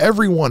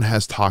 everyone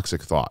has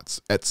toxic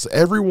thoughts.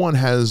 Everyone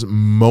has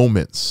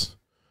moments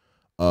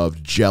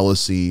of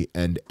jealousy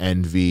and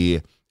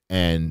envy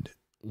and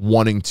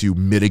wanting to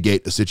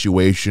mitigate the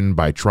situation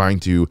by trying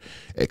to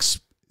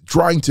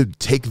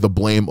take the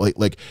blame,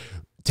 like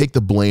take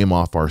the blame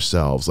off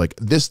ourselves. Like,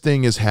 this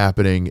thing is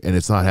happening and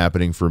it's not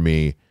happening for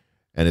me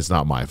and it's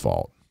not my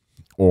fault.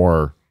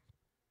 Or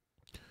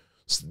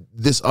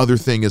this other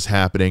thing is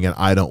happening and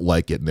I don't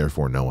like it and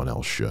therefore no one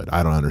else should.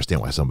 I don't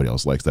understand why somebody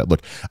else likes that.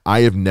 Look,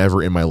 I have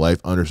never in my life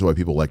understood why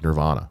people like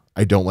Nirvana.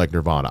 I don't like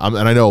Nirvana. And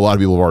I know a lot of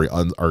people are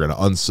going to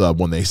unsub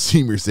when they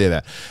see me say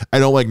that. I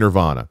don't like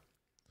Nirvana.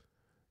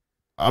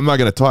 I'm not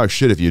going to talk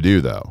shit if you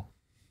do, though.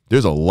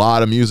 There's a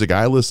lot of music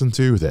I listen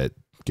to that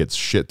gets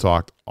shit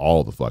talked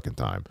all the fucking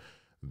time.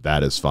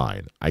 That is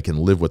fine. I can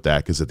live with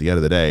that, because at the end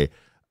of the day,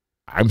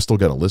 I'm still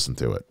going to listen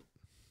to it.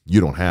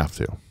 You don't have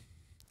to.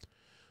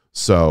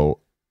 So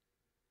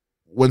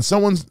when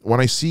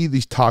I see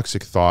these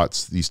toxic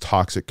thoughts, these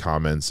toxic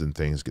comments and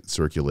things get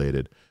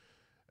circulated,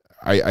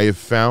 I have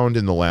found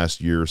in the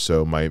last year or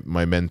so,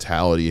 my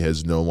mentality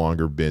has no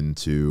longer been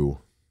to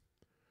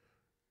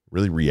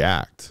really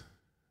react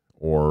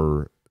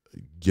or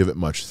give it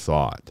much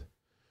thought.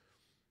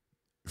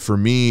 For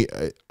me,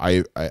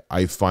 I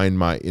find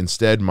my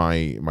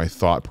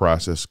thought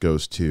process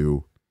goes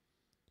to,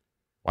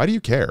 why do you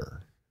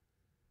care?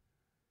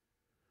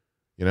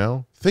 You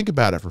know, think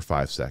about it for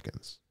 5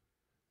 seconds.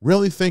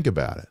 Really think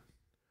about it.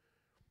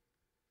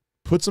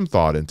 Put some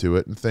thought into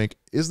it and think,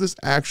 is this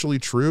actually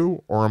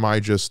true? Or am I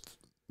just,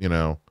 you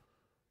know,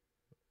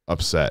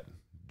 upset,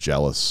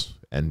 jealous,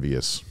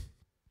 envious.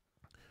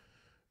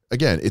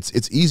 Again,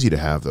 it's easy to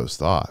have those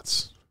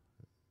thoughts.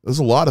 There's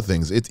a lot of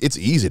things. It's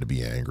easy to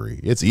be angry.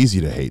 It's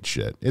easy to hate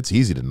shit. It's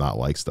easy to not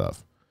like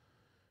stuff.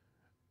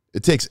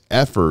 It takes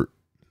effort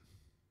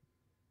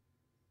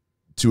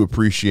to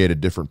appreciate a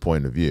different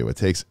point of view. It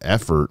takes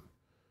effort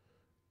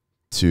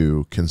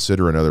to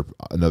consider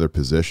another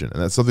position,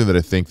 and that's something that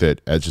I think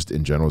that, as just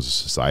in general as a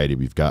society,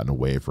 we've gotten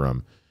away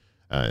from.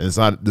 And it's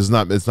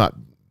not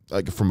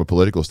like from a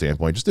political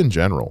standpoint. Just in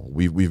general,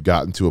 we've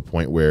gotten to a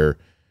point where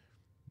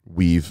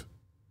we've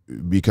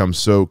become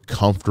so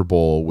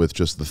comfortable with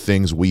just the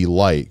things we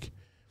like,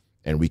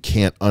 and we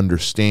can't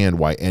understand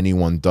why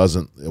anyone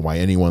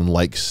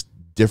likes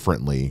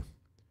differently.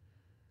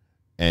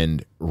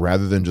 And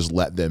rather than just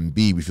let them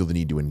be, we feel the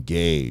need to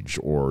engage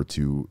or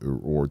to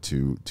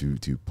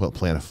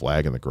plant a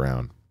flag in the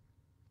ground.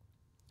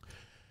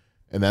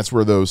 And that's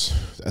where those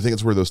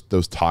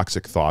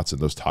toxic thoughts and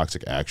those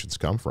toxic actions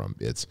come from.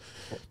 It's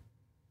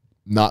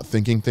not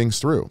thinking things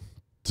through.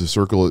 To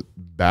circle it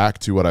back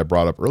to what I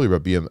brought up earlier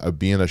about being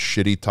a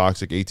shitty,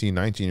 toxic 18,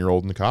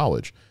 19-year-old in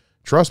college.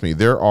 Trust me,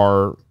 there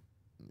are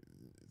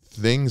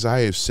things I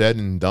have said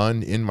and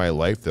done in my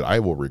life that I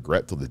will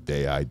regret till the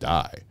day I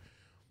die.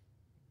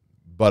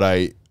 But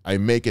I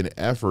make an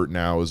effort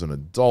now as an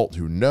adult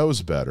who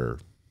knows better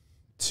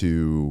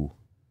to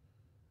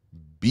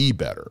be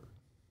better,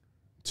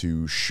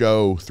 to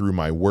show through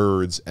my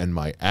words and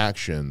my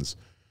actions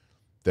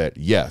that,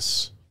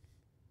 yes,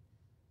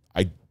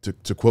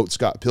 to quote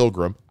Scott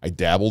Pilgrim, I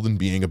dabbled in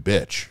being a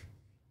bitch.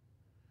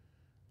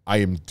 I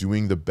am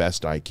doing the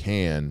best I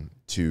can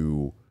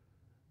to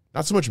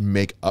not so much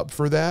make up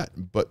for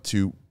that, but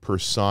to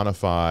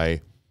personify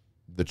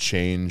the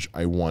change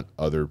I want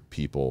other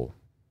people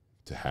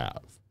to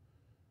have.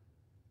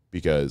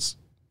 Because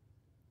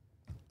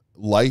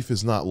life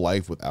is not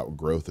life without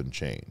growth and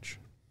change.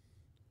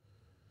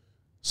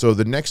 So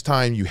the next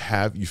time you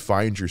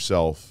find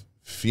yourself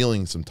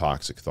feeling some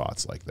toxic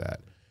thoughts like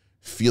that,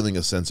 feeling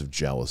a sense of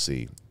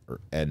jealousy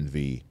or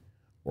envy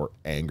or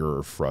anger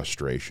or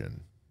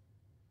frustration,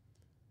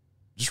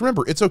 just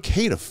remember, it's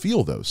okay to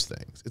feel those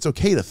things. It's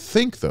okay to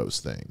think those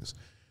things.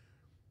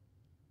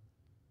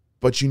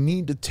 But you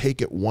need to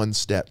take it one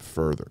step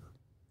further.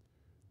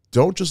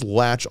 Don't just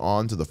latch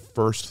on to the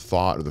first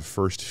thought or the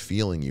first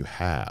feeling you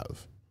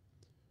have.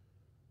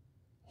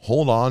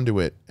 Hold on to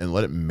it and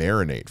let it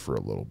marinate for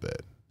a little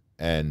bit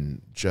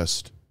and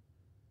just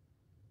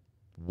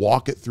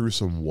walk it through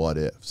some what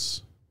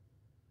ifs.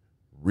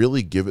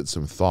 Really give it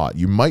some thought.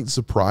 You might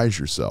surprise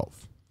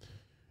yourself.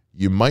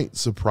 You might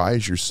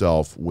surprise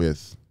yourself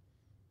with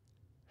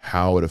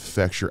how it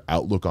affects your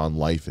outlook on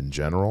life in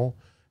general,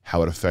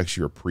 how it affects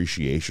your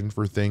appreciation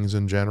for things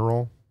in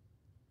general,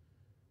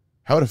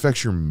 how it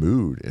affects your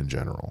mood in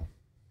general.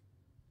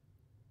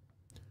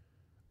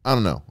 I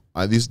don't know.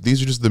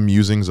 These are just the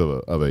musings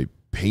of a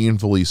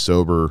painfully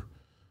sober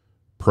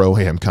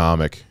pro-am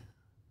comic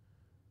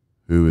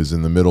who is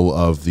in the middle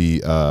of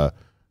the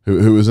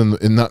who is in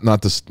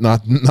not to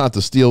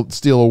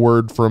steal a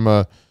word from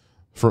my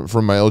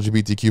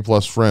LGBTQ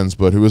plus friends,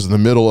 but who is in the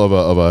middle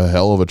of a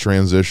hell of a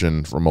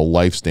transition from a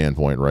life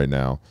standpoint right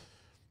now.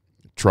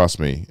 Trust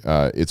me,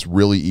 it's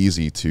really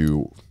easy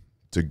to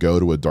go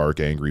to a dark,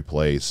 angry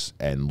place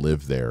and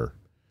live there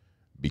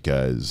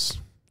because,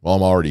 well,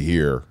 I'm already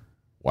here.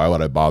 Why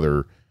would I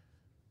bother?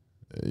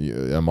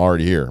 I'm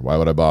already here. Why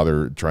would I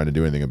bother trying to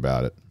do anything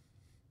about it?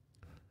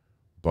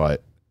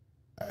 But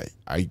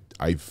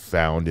I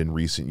found in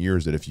recent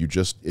years that if you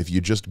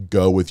just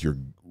go with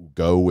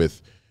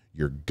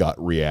your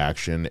gut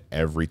reaction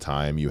every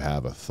time you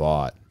have a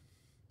thought,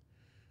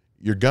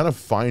 you're gonna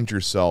find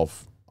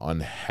yourself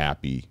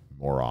unhappy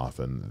more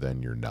often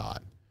than you're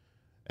not.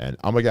 And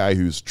I'm a guy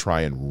who's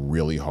trying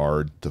really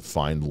hard to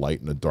find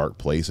light in a dark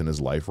place in his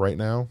life right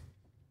now.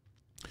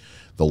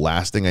 The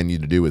last thing I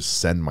need to do is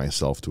send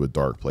myself to a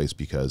dark place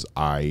because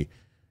I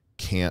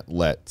can't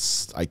let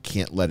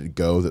it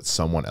go that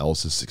someone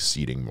else is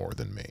succeeding more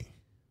than me.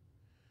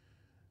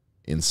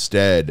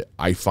 Instead,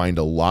 I find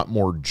a lot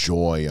more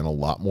joy and a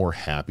lot more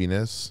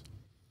happiness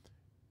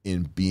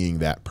in being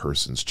that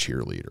person's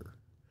cheerleader.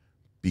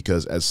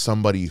 Because as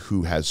somebody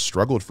who has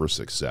struggled for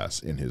success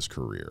in his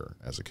career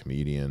as a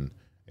comedian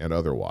and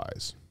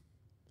otherwise,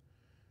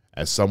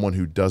 as someone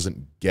who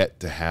doesn't get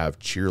to have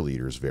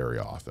cheerleaders very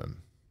often,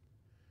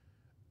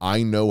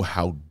 I know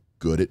how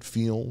good it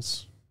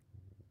feels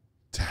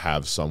to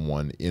have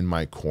someone in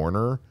my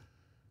corner,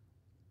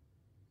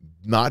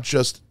 not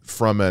just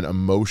from an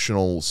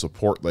emotional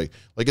support. Like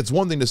it's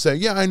one thing to say,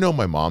 yeah, I know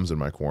my mom's in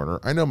my corner.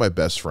 I know my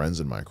best friend's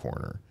in my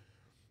corner.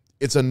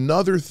 It's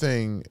another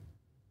thing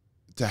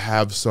to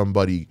have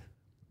somebody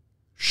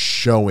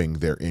showing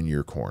they're in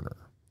your corner.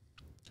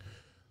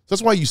 So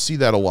that's why you see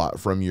that a lot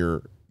from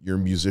your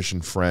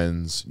musician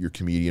friends, your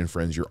comedian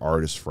friends, your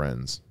artist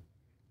friends.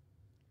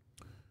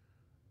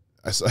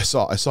 I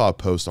saw a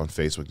post on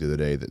Facebook the other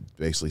day that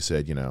basically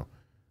said,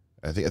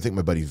 I think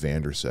my buddy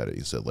Vander said it.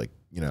 He said,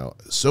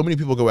 so many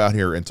people go out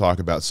here and talk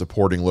about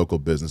supporting local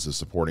businesses,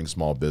 supporting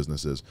small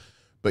businesses,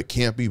 but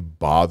can't be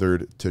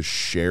bothered to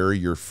share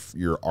your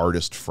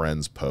artist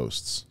friend's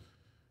posts.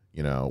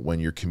 You know, when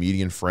your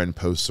comedian friend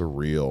posts a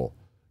reel,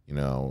 you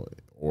know,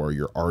 or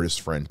your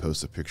artist friend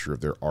posts a picture of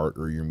their art,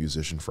 or your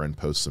musician friend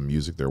posts some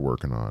music they're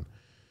working on.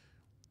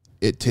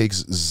 It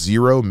takes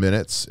 0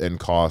 minutes and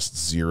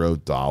costs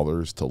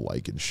 $0 to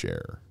like and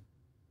share.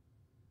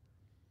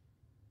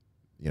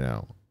 You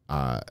know,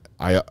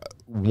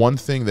 one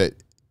thing that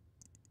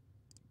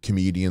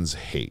comedians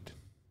hate,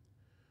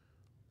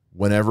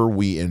 whenever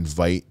we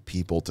invite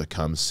people to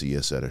come see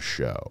us at a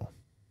show,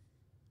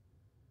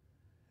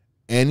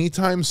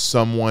 anytime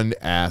someone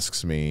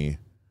asks me,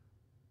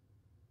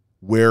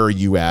 where are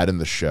you at in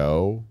the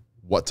show?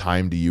 What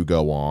time do you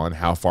go on?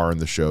 How far in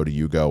the show do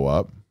you go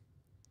up?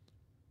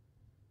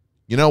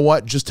 You know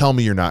what? Just tell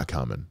me you're not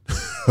coming.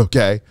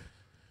 Okay?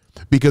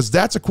 Because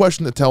that's a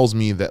question that tells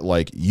me that,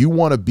 like, you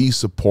want to be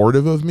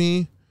supportive of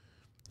me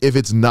if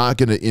it's not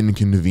going to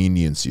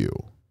inconvenience you.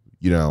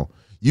 You know,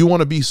 you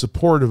want to be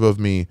supportive of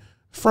me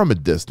from a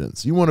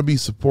distance. You want to be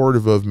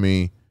supportive of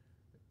me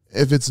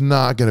if it's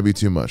not going to be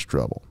too much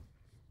trouble.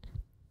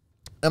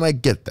 And I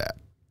get that.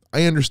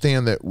 I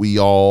understand that we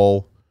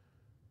all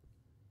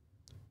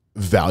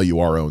value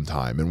our own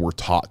time, and we're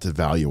taught to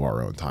value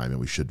our own time, and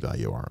we should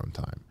value our own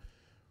time.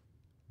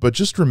 But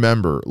just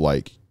remember,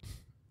 like,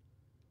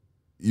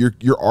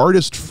 your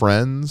artist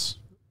friends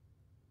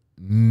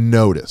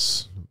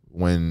notice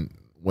when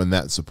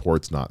that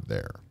support's not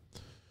there.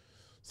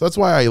 So that's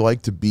why I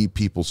like to be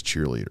people's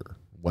cheerleader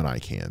when I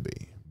can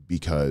be,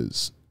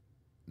 because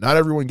not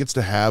everyone gets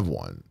to have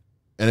one,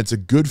 and it's a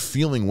good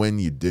feeling when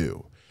you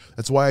do.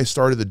 That's why I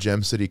started the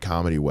Gem City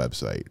Comedy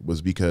website,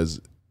 was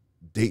because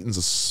Dayton's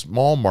a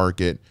small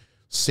market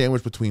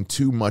sandwiched between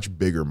two much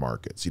bigger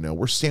markets. You know,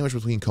 we're sandwiched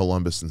between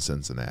Columbus and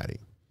Cincinnati.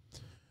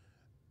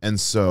 And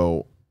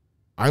so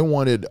I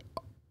wanted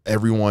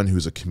everyone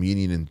who's a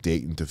comedian in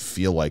Dayton to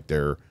feel like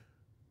they're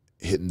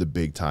hitting the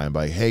big time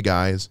by, hey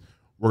guys,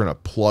 we're going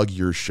to plug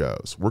your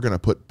shows. We're going to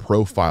put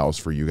profiles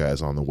for you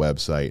guys on the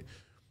website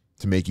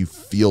to make you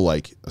feel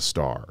like a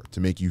star, to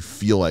make you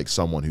feel like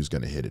someone who's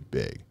going to hit it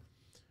big,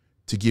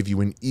 to give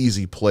you an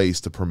easy place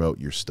to promote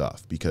your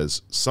stuff,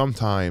 because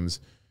sometimes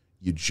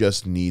you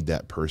just need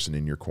that person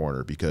in your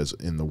corner, because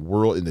in the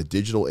world, in the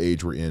digital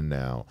age we're in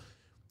now,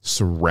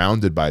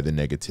 surrounded by the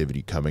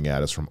negativity coming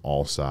at us from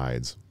all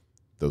sides,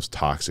 those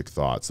toxic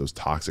thoughts, those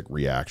toxic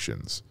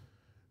reactions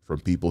from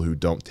people who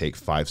don't take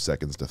 5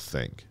 seconds to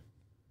think.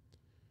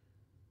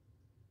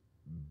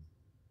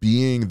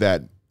 Being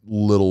that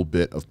little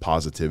bit of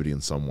positivity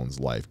in someone's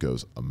life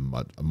goes a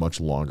much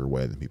longer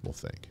way than people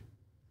think.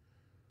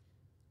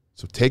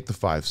 So take the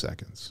 5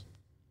 seconds.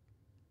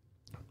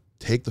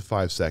 Take the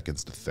 5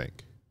 seconds to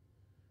think.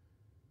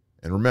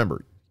 And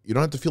remember, you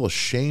don't have to feel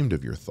ashamed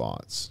of your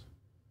thoughts.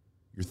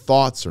 Your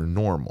thoughts are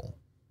normal.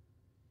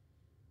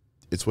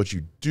 It's what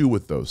you do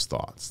with those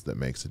thoughts that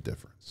makes a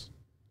difference.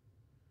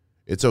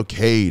 It's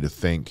okay to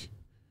think,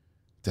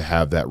 to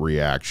have that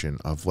reaction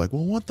of like,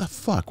 well, what the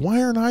fuck?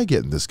 Why aren't I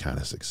getting this kind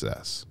of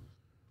success?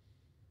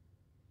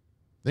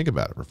 Think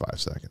about it for 5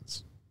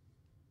 seconds.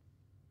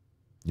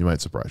 You might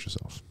surprise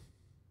yourself.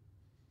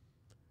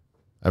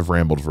 I've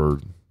rambled for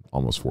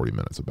almost 40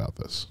 minutes about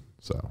this.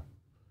 So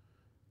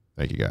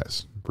thank you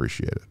guys.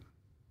 Appreciate it.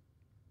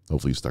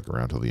 Hopefully you stuck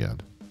around till the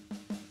end.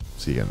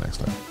 See you again next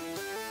time.